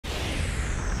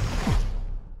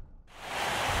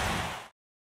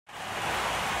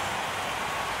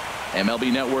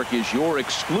MLB Network is your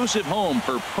exclusive home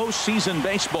for postseason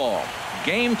baseball.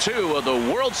 Game 2 of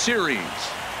the World Series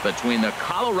between the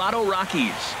Colorado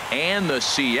Rockies and the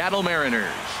Seattle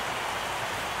Mariners.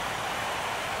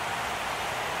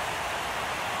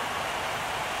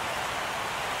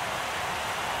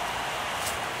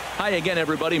 Hi again,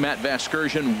 everybody. Matt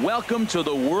Vasgersian. Welcome to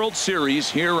the World Series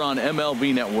here on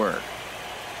MLB Network.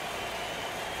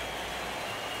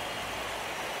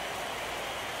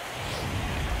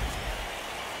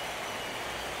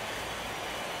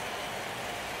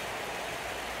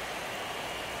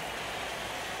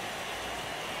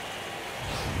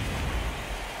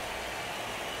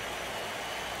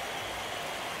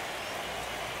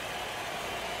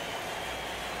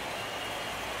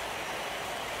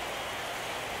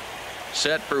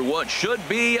 Set for what should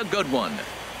be a good one.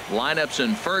 Lineups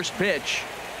and first pitch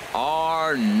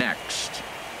are next.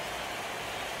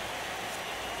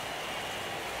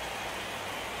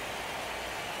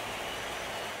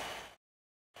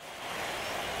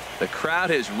 The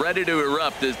crowd is ready to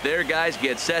erupt as their guys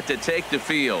get set to take the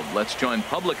field. Let's join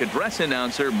public address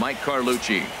announcer Mike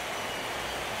Carlucci.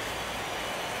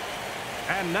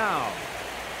 And now,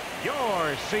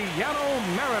 your Seattle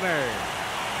Mariners.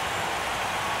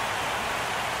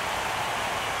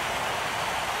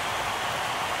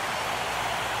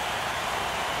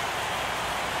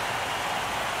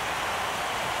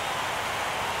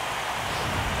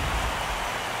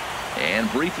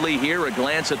 And briefly here, a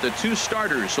glance at the two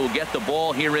starters who'll get the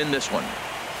ball here in this one.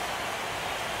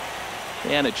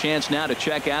 And a chance now to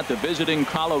check out the visiting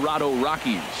Colorado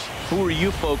Rockies. Who are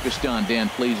you focused on, Dan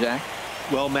Plesac?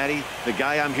 Well, Matty, the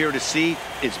guy I'm here to see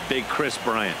is Big Chris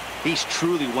Bryant. He's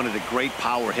truly one of the great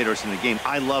power hitters in the game.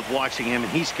 I love watching him,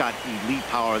 and he's got elite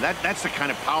power. That's the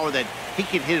kind of power that he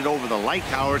can hit it over the light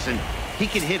towers, and he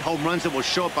can hit home runs that will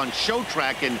show up on show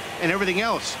track and everything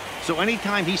else. So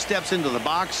anytime he steps into the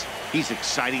box, he's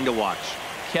exciting to watch.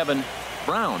 Kevin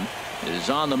Brown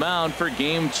is on the mound for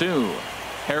game 2.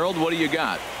 Harold, what do you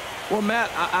got? Well,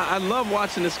 Matt, I love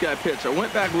watching this guy pitch. I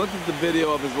went back, looked at the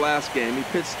video of his last game. He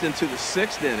pitched into the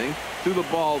 6th inning, threw the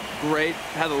ball great,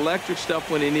 had electric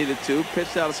stuff when he needed to,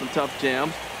 pitched out of some tough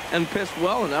jams, and pitched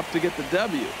well enough to get the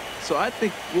W. So I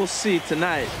think we'll see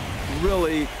tonight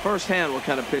really firsthand what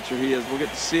kind of pitcher he is. We'll get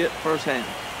to see it firsthand.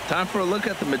 Time for a look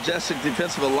at the majestic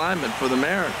defensive alignment for the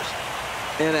Mariners.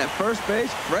 And at first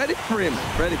base, Freddie Freeman.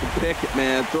 Freddie can pick it,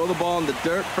 man. Throw the ball in the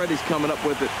dirt. Freddie's coming up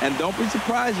with it. And don't be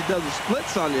surprised he does the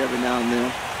splits on you every now and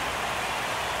then.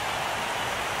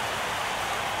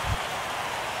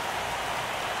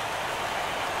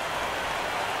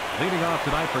 Leading off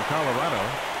tonight for Colorado,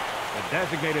 the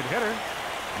designated hitter,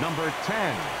 number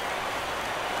 10.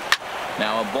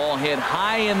 Now a ball hit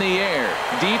high in the air,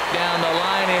 deep down the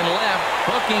line in left,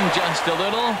 hooking just a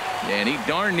little, and he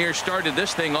darn near started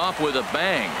this thing off with a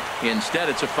bang.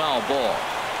 Instead, it's a foul ball.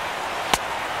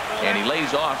 And he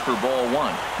lays off for ball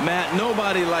 1. Matt,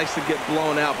 nobody likes to get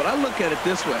blown out, but I look at it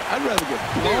this way. I'd rather get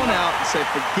blown out and say,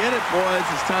 forget it, boys,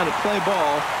 it's time to play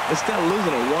ball, instead of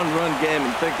losing a 1-run game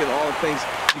and thinking all the things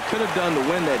you could have done to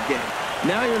win that game.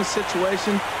 Now you're in a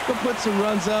situation, go put some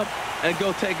runs up and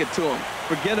go take it to him.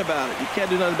 Forget about it. You can't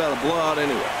do nothing about a blowout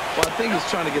anyway. Well, I think he's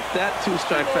trying to get that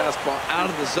 2-strike fastball out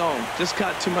of the zone. Just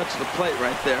caught too much of the plate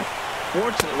right there.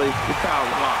 Fortunately, he fouled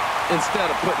it off instead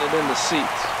of putting it in the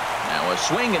seats. Now a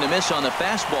swing and a miss on the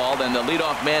fastball. Then the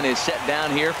leadoff man is set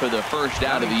down here for the first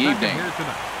out of the evening.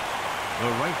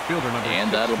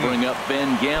 And that'll bring up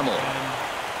Ben Gamel.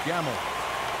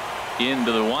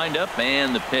 Into the windup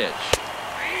and the pitch.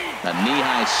 A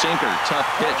knee-high sinker, tough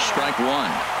pitch, strike 1.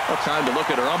 Well, time to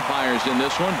look at our umpires in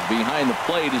this one. Behind the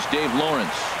plate is Dave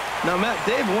Lawrence. Now, Matt,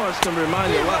 Dave Lawrence can remind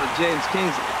you a lot of James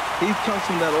Kingsley. He comes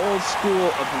from that old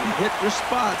school of hit your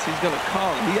spots, he's going to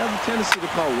call it. He has a tendency to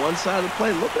call one side of the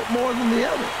plate a little bit more than the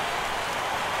other.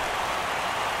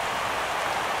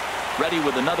 Ready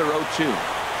with another 0-2.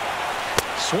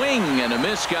 Swing and a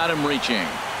miss, got him reaching.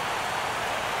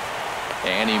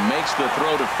 And he makes the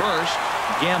throw to first.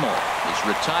 Gamel is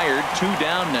retired, 2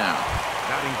 down now.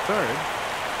 Batting third,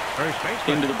 first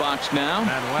baseman. Into the box now,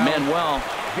 Manuel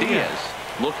Diaz,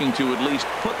 looking to at least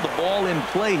put the ball in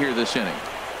play here this inning.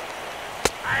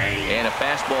 And a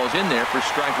fastball is in there for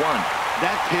strike 1.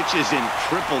 That pitch is in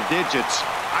triple digits.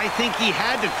 I think he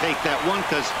had to take that one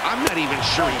because I'm not even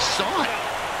sure he saw it.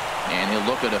 And he'll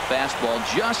look at a fastball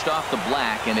just off the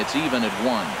black, and it's even at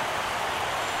 1.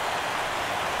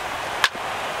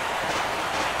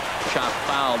 Chop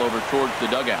foul over towards the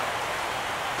dugout.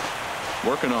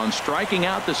 Working on striking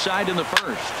out the side in the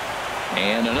first.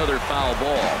 And another foul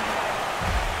ball.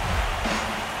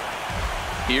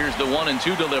 Here's the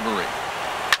 1-2 delivery.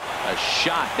 A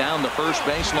shot down the first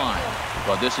baseline.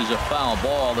 But this is a foul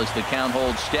ball as the count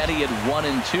holds steady at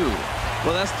 1-2.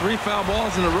 Well, that's 3 foul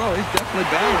balls in a row. He's definitely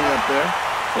battling up there.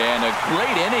 And a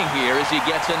great inning here as he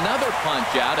gets another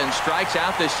punch out and strikes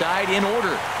out the side in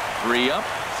order. 3 up,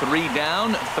 3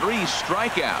 down, 3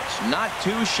 strikeouts. Not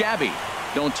too shabby.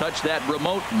 Don't touch that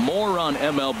remote. More on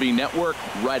MLB Network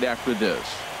right after this.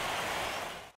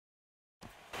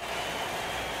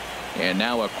 And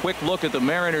now a quick look at the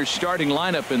Mariners starting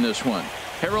lineup in this one.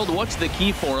 Harold, what's the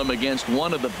key for him against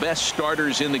one of the best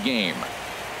starters in the game?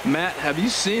 Matt, have you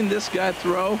seen this guy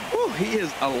throw? Whew, he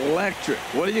is electric.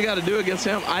 What do you got to do against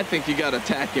him? I think you got to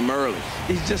attack him early.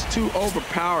 He's just too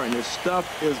overpowering. His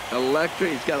stuff is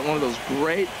electric. He's got one of those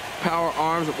great power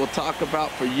arms that we'll talk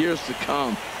about for years to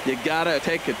come. You got to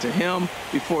take it to him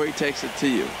before he takes it to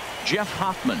you. Jeff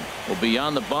Hoffman will be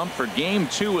on the bump for Game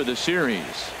 2 of the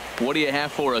series. What do you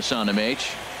have for us on him,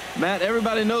 H? Matt,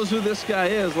 everybody knows who this guy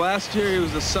is. Last year, he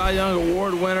was a Cy Young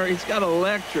Award winner. He's got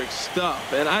electric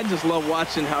stuff, and I just love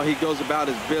watching how he goes about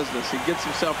his business. He gets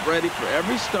himself ready for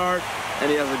every start, and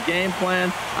he has a game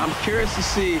plan. I'm curious to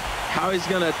see how he's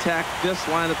going to attack this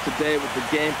lineup today with the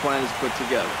game plan he's put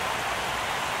together.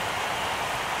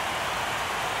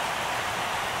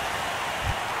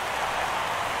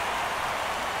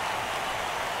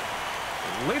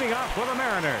 Leading off for the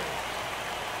Mariners,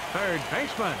 third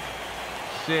baseman,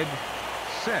 Sid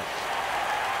Sith.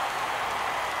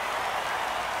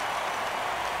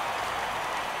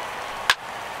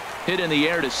 Hit in the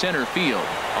air to center field.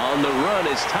 On the run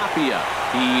is Tapia.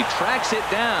 He tracks it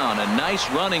down. A nice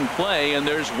running play, and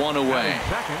there's one away.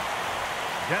 Second,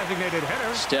 designated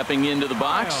hitter. Stepping into the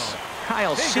box,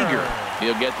 Kyle Seager.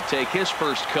 He'll get to take his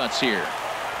first cuts here.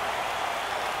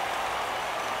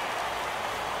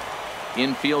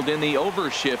 Infield in the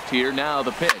overshift here. Now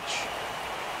the pitch.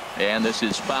 And this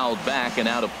is fouled back and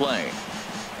out of play.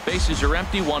 Bases are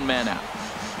empty. 1 man out.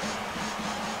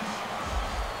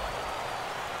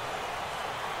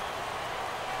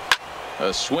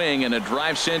 A swing and a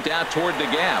drive sent out toward the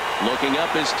gap. Looking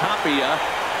up is Tapia.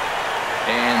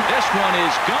 And this one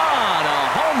is gone. A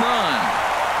home run.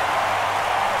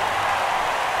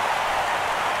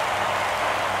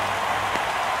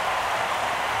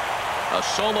 A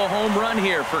solo home run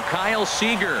here for Kyle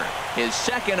Seager. His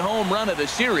second home run of the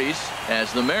series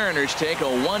as the Mariners take a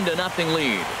 1-0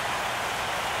 lead.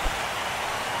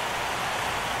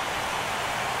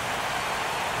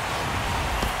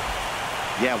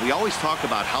 Yeah, we always talk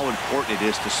about how important it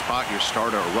is to spot your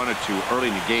starter or run or two early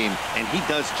in the game, and he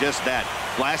does just that.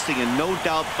 Blasting a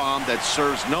no-doubt bomb that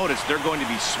serves notice. They're going to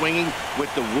be swinging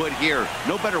with the wood here.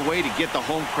 No better way to get the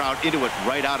home crowd into it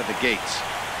right out of the gates.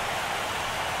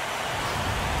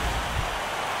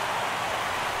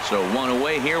 So 1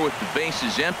 away here with the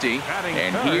bases empty.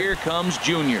 And third, here comes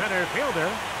Junior. Center fielder,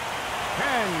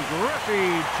 Ken Griffey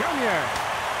Jr.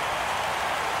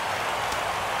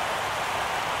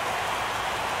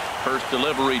 First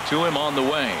delivery to him on the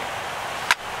way.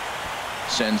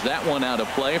 Sends that one out of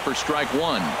play for strike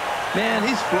 1. Man,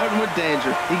 he's flirting with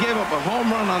danger. He gave up a home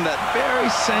run on that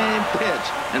very same pitch.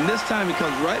 And this time he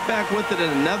comes right back with it in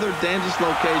another dangerous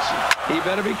location. He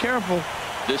better be careful.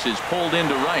 This is pulled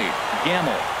into right.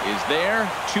 Gamble is there.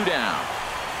 2 down.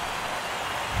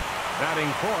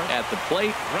 Batting fourth. At the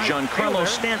plate, Giancarlo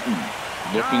Stanton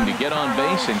looking to get on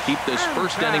base and keep this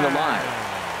first inning alive.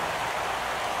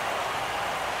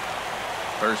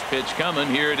 First pitch coming.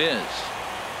 Here it is.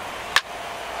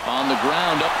 On the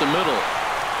ground up the middle.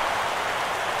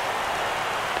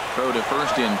 Throw to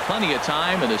first in plenty of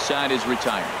time, and the side is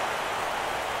retired.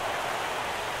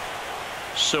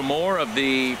 Some more of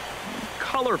the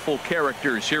colorful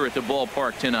characters here at the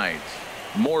ballpark tonight.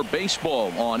 More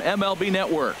baseball on MLB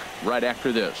Network right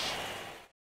after this.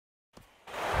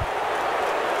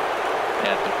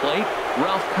 At the plate,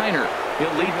 Ralph Kiner.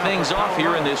 He'll lead things off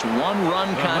here in this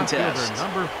 1-run contest.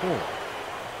 Number 4,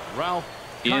 Ralph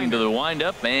Kiner. Into the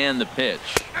windup and the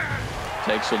pitch.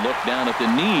 Takes a look down at the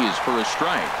knees for a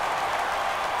strike.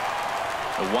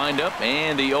 The windup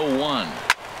and the 0-1.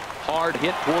 Hard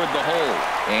hit toward the hole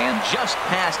and just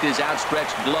past his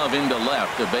outstretched glove into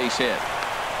left. A base hit.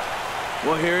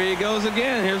 Well, here he goes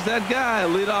again. Here's that guy, a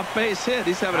leadoff base hit.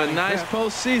 He's having a nice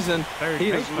postseason. He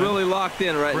is really locked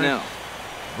in right now.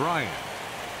 Bryant.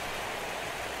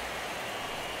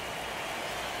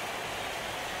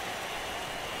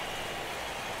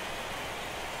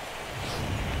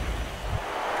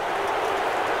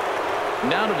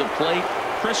 Now to the plate,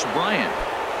 Chris Bryant,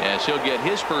 as he'll get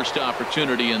his first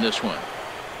opportunity in this one.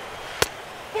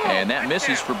 And that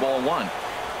misses for ball 1.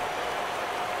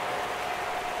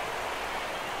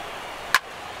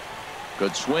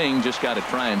 Good swing, just got to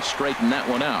try and straighten that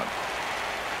one out.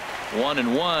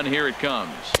 1-1, here it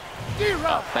comes.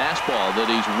 A fastball that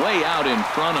he's way out in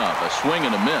front of. A swing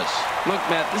and a miss. Look,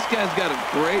 Matt, this guy's got a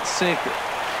great sinker.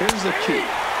 Here's the key.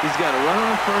 He's got a runner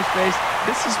on first base.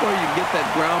 This is where you get that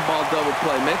ground ball double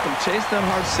play. Make him chase that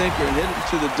hard sinker and hit it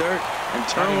to the dirt and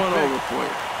turn one over for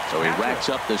you. So he racks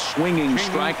up the swinging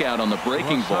strikeout on the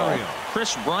breaking ball.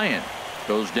 Chris Bryant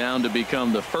goes down to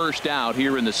become the first out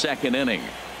here in the second inning.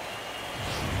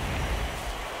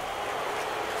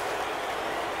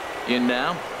 In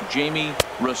now, Jamie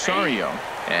Rosario,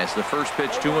 as the first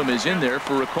pitch to him is in there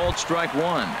for a called strike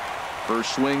one.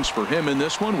 First swings for him in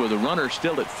this one with a runner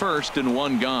still at first and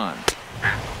one gone.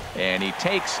 And he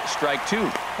takes strike two.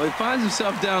 Well, he finds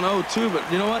himself down 0-2,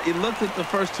 but you know what? He looked at the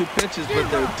first two pitches, but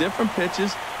they're different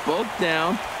pitches, both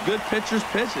down. Good pitchers'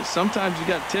 pitches. Sometimes you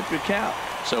got to tip your cap.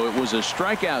 So it was a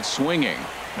strikeout swinging.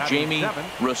 Jamie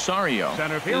Rosario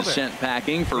is sent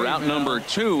packing for out number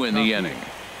 2 in the inning.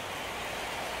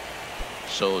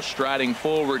 So striding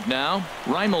forward now,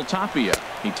 Raimel Tapia.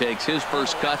 He takes his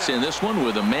first cuts in this one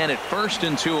with a man at first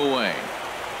and 2 away.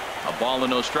 A ball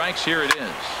and no strikes. Here it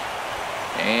is.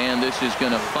 And this is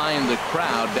going to find the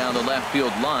crowd down the left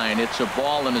field line. It's a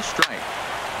ball and a strike.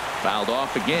 Fouled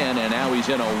off again, and now he's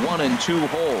in a 1-2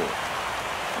 hole.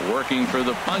 Working for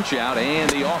the punch out and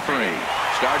the offering.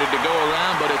 Started to go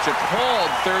around, but it's a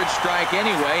called third strike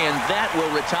anyway, and that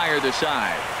will retire the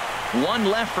side. One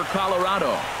left for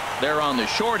Colorado. They're on the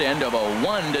short end of a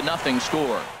 1-0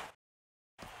 score.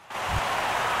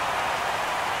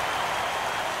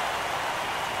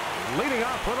 Leading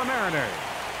off for the Mariners,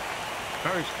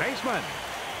 first baseman,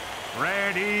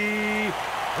 Freddie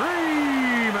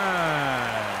Freeman.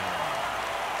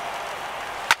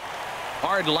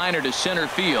 Hard liner to center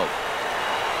field.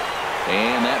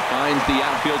 And that finds the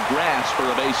outfield grass for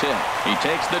a base hit. He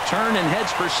takes the turn and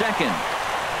heads for second.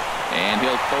 And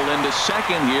he'll pull into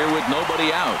second here with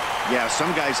nobody out. Yeah,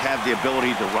 some guys have the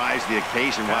ability to rise to the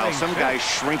occasion while some guys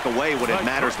shrink away when it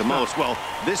matters the most. Well,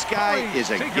 this guy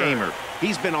is a gamer.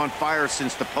 He's been on fire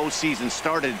since the postseason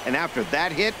started, and after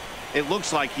that hit, it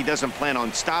looks like he doesn't plan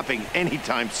on stopping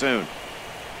anytime soon.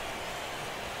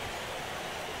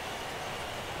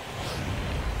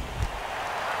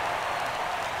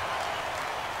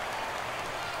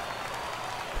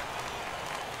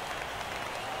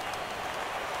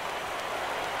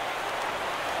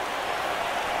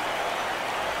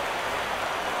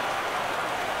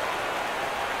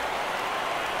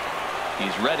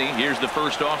 He's ready. Here's the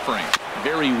first offering.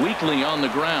 Very weakly on the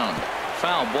ground.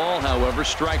 Foul ball, however,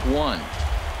 strike one.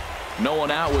 No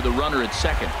one out with a runner at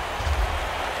second.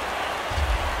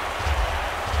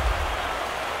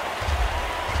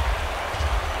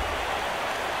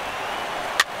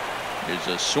 There's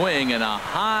a swing and a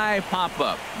high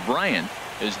pop-up. Bryant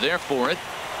is there for it.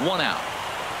 One out.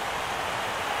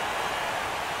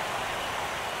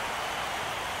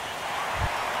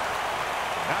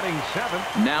 Batting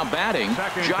seventh. Now batting,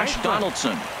 Josh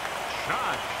Donaldson.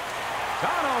 Josh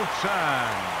Donaldson.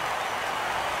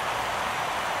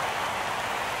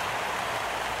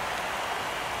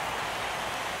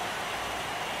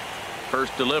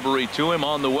 First delivery to him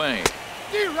on the way.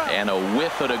 And a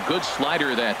whiff at a good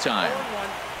slider that time.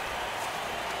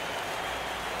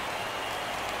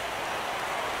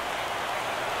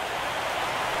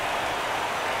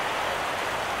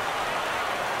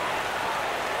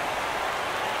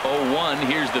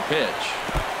 Here's the pitch.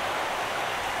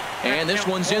 And this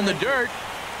one's in the dirt.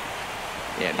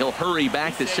 And he'll hurry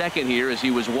back to second here as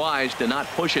he was wise to not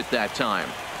push it that time.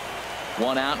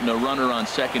 One out and a runner on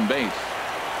second base.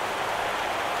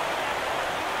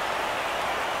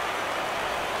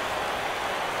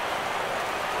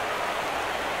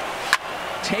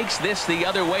 Takes this the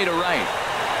other way to right.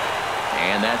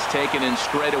 And that's taken in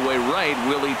straightaway right.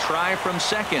 Will he try from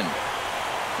second?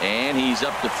 And he's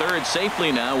up to third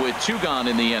safely now with 2 gone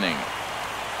in the inning.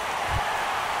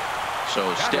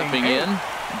 So stepping in,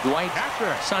 Dwight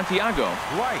Santiago.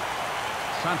 Dwight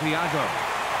Santiago.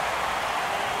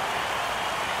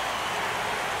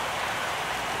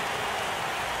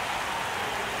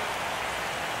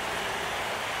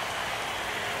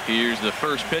 Here's the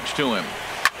first pitch to him.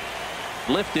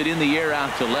 Lifted in the air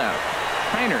out to left.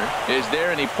 Heiner is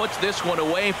there, and he puts this one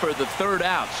away for the third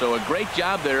out. So a great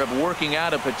job there of working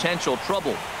out a potential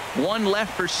trouble. One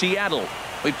left for Seattle.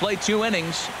 We played 2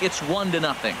 innings. It's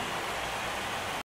 1-0.